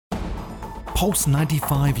Pulse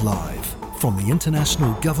 95 Live from the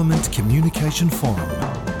International Government Communication Forum.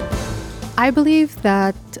 I believe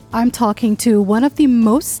that I'm talking to one of the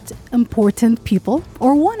most important people,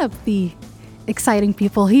 or one of the exciting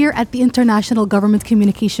people here at the International Government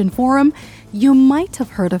Communication Forum. You might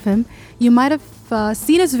have heard of him. You might have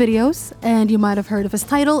seen his videos, and you might have heard of his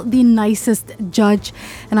title, The Nicest Judge.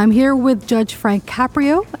 And I'm here with Judge Frank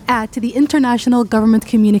Caprio at the International Government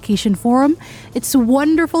Communication Forum. It's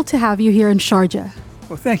wonderful to have you here in Sharjah.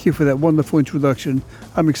 Well, thank you for that wonderful introduction.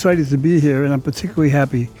 I'm excited to be here, and I'm particularly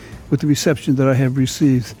happy with the reception that I have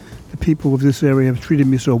received. The people of this area have treated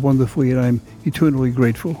me so wonderfully, and I'm eternally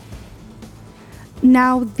grateful.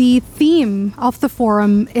 Now, the theme of the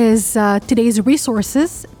forum is today's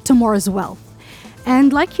resources, tomorrow's wealth.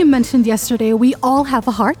 And like you mentioned yesterday, we all have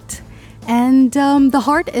a heart, and the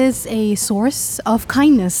heart is a source of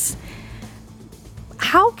kindness.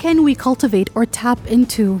 How can we cultivate or tap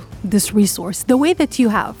into this resource the way that you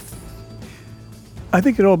have? I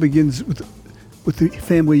think it all begins with the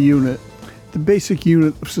family unit. The basic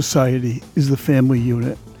unit of society is the family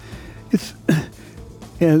unit.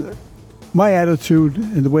 And my attitude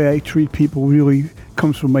and the way I treat people really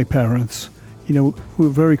comes from my parents. You know, we're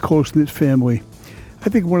a very close-knit family. I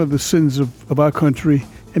think one of the sins of our country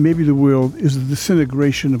and maybe the world is the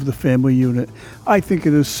disintegration of the family unit. I think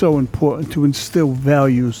it is so important to instill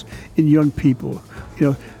values in young people, you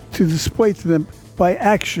know, to display to them by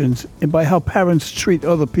actions and by how parents treat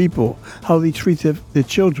other people, how they treat their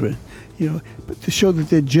children, you know, but to show that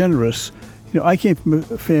they're generous. You know, I came from a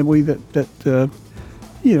family that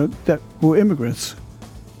were immigrants,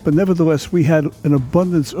 but nevertheless we had an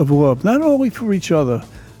abundance of love, not only for each other,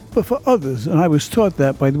 but for others. And I was taught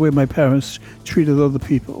that by the way my parents treated other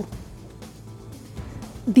people.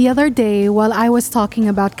 The other day, while I was talking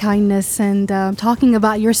about kindness and talking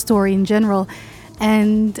about your story in general,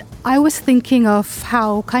 and I was thinking of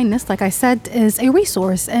how kindness, like I said, is a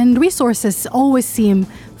resource, and resources always seem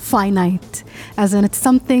finite, as in it's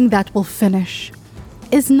something that will finish.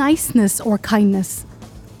 Is niceness or kindness,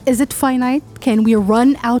 is it finite? Can we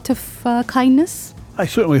run out of kindness? I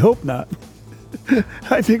certainly hope not.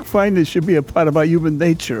 I think kindness should be a part of our human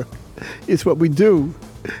nature. It's what we do.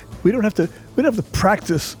 We don't have to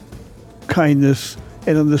practice kindness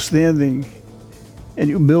and understanding and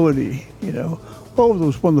humility, you know. All of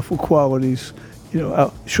those wonderful qualities, you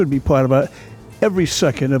know, should be part of every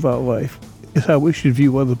second of our life is how we should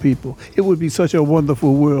view other people. It would be such a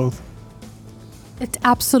wonderful world. It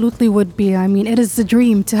absolutely would be. I mean, it is a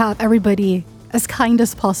dream to have everybody as kind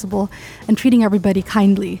as possible and treating everybody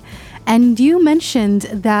kindly. And you mentioned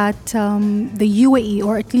that the UAE,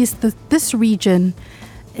 or at least this region,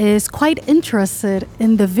 is quite interested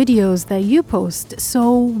in the videos that you post.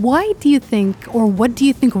 So why do you think, or what do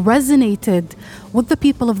you think resonated with the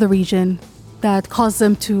people of the region that caused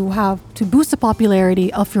them to boost the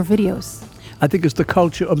popularity of your videos? I think it's the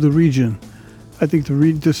culture of the region. I think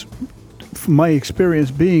this, from my experience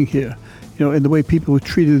being here, you know, and the way people have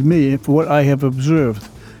treated me and for what I have observed,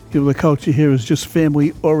 you know, the culture here is just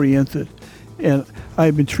family oriented, and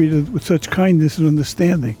I've been treated with such kindness and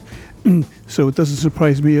understanding. So it doesn't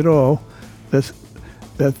surprise me at all that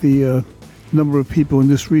the number of people in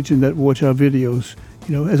this region that watch our videos,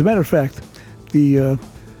 you know, as a matter of fact, the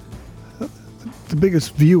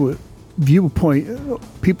biggest viewpoint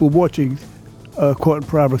people watching Court and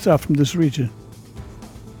Proverbs are from this region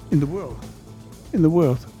in the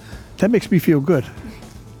world. That makes me feel good.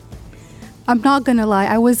 I'm not going to lie,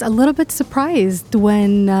 I was a little bit surprised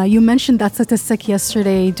when you mentioned that statistic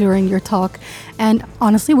yesterday during your talk. And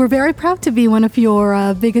honestly, we're very proud to be one of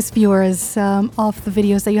your biggest viewers of the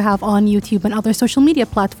videos that you have on YouTube and other social media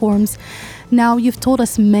platforms. Now, you've told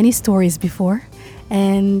us many stories before,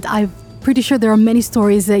 and I'm pretty sure there are many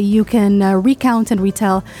stories that you can recount and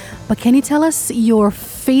retell. But can you tell us your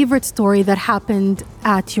favorite story that happened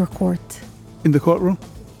at your court? In the courtroom?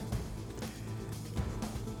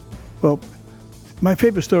 Well, my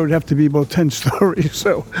favorite story would have to be about 10 stories.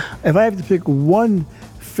 So if I have to pick one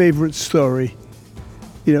favorite story,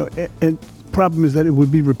 you know, and the problem is that it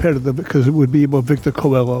would be repetitive because it would be about Victor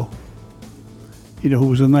Coelho, you know, who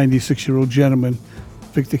was a 96-year-old gentleman.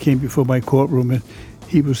 Victor came before my courtroom and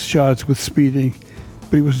he was charged with speeding,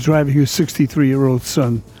 but he was driving his 63-year-old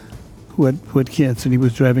son who had cancer, and he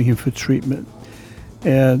was driving him for treatment.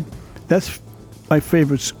 And that's my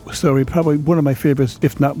favorite story, probably one of my favorites,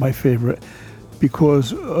 if not my favorite,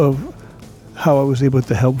 because of how I was able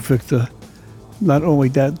to help Victor, not only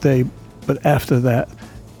that day, but after that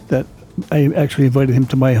I actually invited him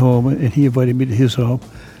to my home, and he invited me to his home,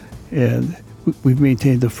 and we've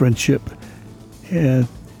maintained a friendship. And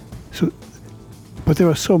so But there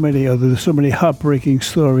are so many others, so many heartbreaking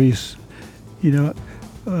stories.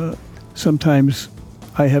 Sometimes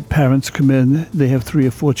I have parents come in, they have 3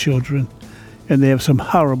 or 4 children, and they have some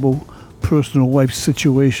horrible personal life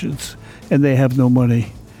situations, and they have no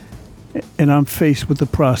money. And I'm faced with the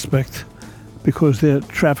prospect, because their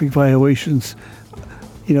traffic violations,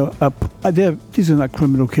 these are not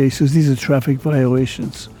criminal cases, these are traffic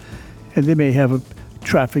violations. And they may have a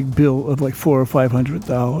traffic bill of like $400 or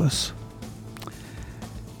 $500.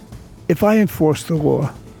 If I enforce the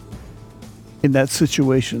law in that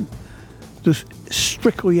situation, just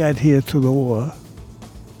strictly adhere to the law,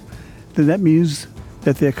 then that means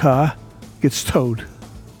that their car gets towed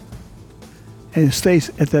and it stays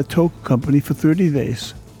at that tow company for 30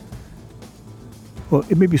 days. Well,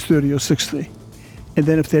 it may be 30 or 60. And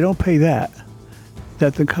then if they don't pay that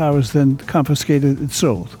the car is then confiscated and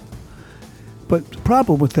sold. But the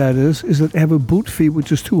problem with that is that they have a boot fee,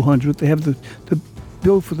 which is $200. They have the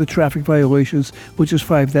bill for the traffic violations, which is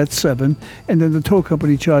 $5, that's $7. And then the tow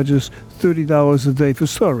company charges $30 a day for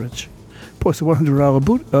storage, plus a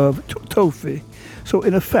 $100 tow fee. So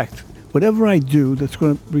in effect, whatever I do that's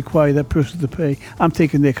going to require that person to pay, I'm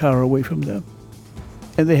taking their car away from them.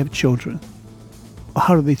 And they have children.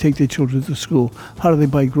 How do they take their children to school? How do they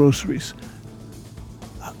buy groceries?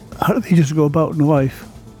 How do they just go about in life?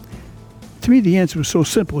 To me, the answer is so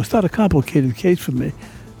simple. It's not a complicated case for me.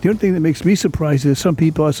 The only thing that makes me surprised is some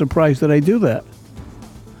people are surprised that I do that.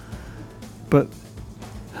 But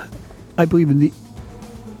I believe in the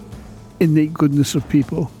innate goodness of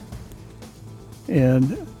people.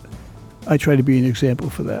 And I try to be an example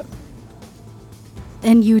for that.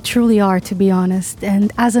 And you truly are, to be honest.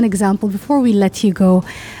 And as an example, before we let you go,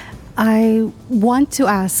 I want to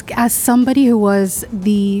ask, as somebody who was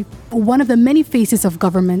one of the many faces of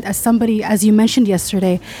government, as somebody, as you mentioned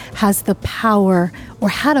yesterday, has the power or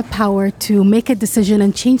had a power to make a decision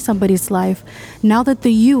and change somebody's life, now that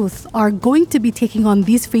the youth are going to be taking on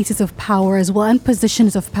these faces of power as well and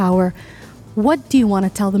positions of power, what do you want to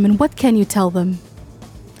tell them and what can you tell them?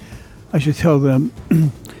 I should tell them,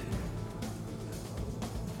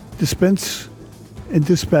 dispense and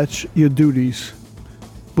dispatch your duties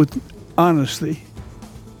with honesty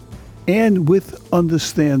and with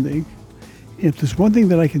understanding. If there's one thing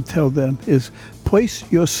that I can tell them is place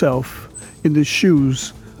yourself in the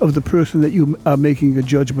shoes of the person that you are making a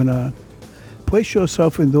judgment on. Place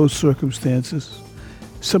yourself in those circumstances.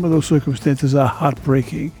 Some of those circumstances are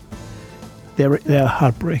heartbreaking. They are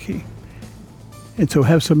heartbreaking. And so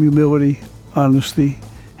have some humility, honesty,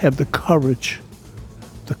 have the courage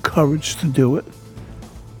to do it.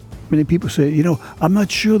 Many people say, I'm not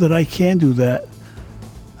sure that I can do that.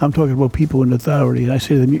 I'm talking about people in authority, and I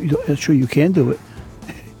say to them, I'm sure you can do it.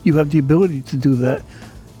 You have the ability to do that,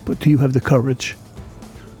 but do you have the courage?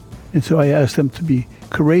 And so I ask them to be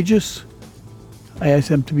courageous, I ask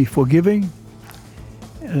them to be forgiving,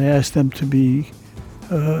 and I ask them to be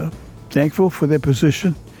thankful for their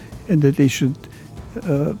position, and that they should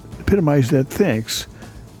epitomize that thanks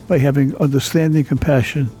by having understanding,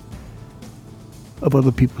 compassion of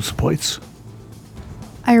other people's plights.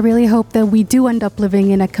 I really hope that we do end up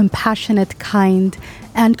living in a compassionate, kind,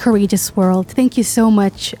 and courageous world. Thank you so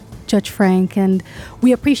much, Judge Frank, and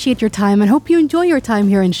we appreciate your time and hope you enjoy your time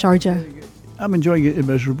here in Sharjah. I'm enjoying it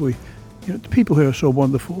immeasurably. The people here are so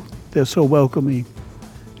wonderful. They're so welcoming.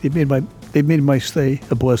 They made my stay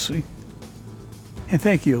a blessing. And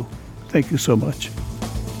thank you. Thank you so much.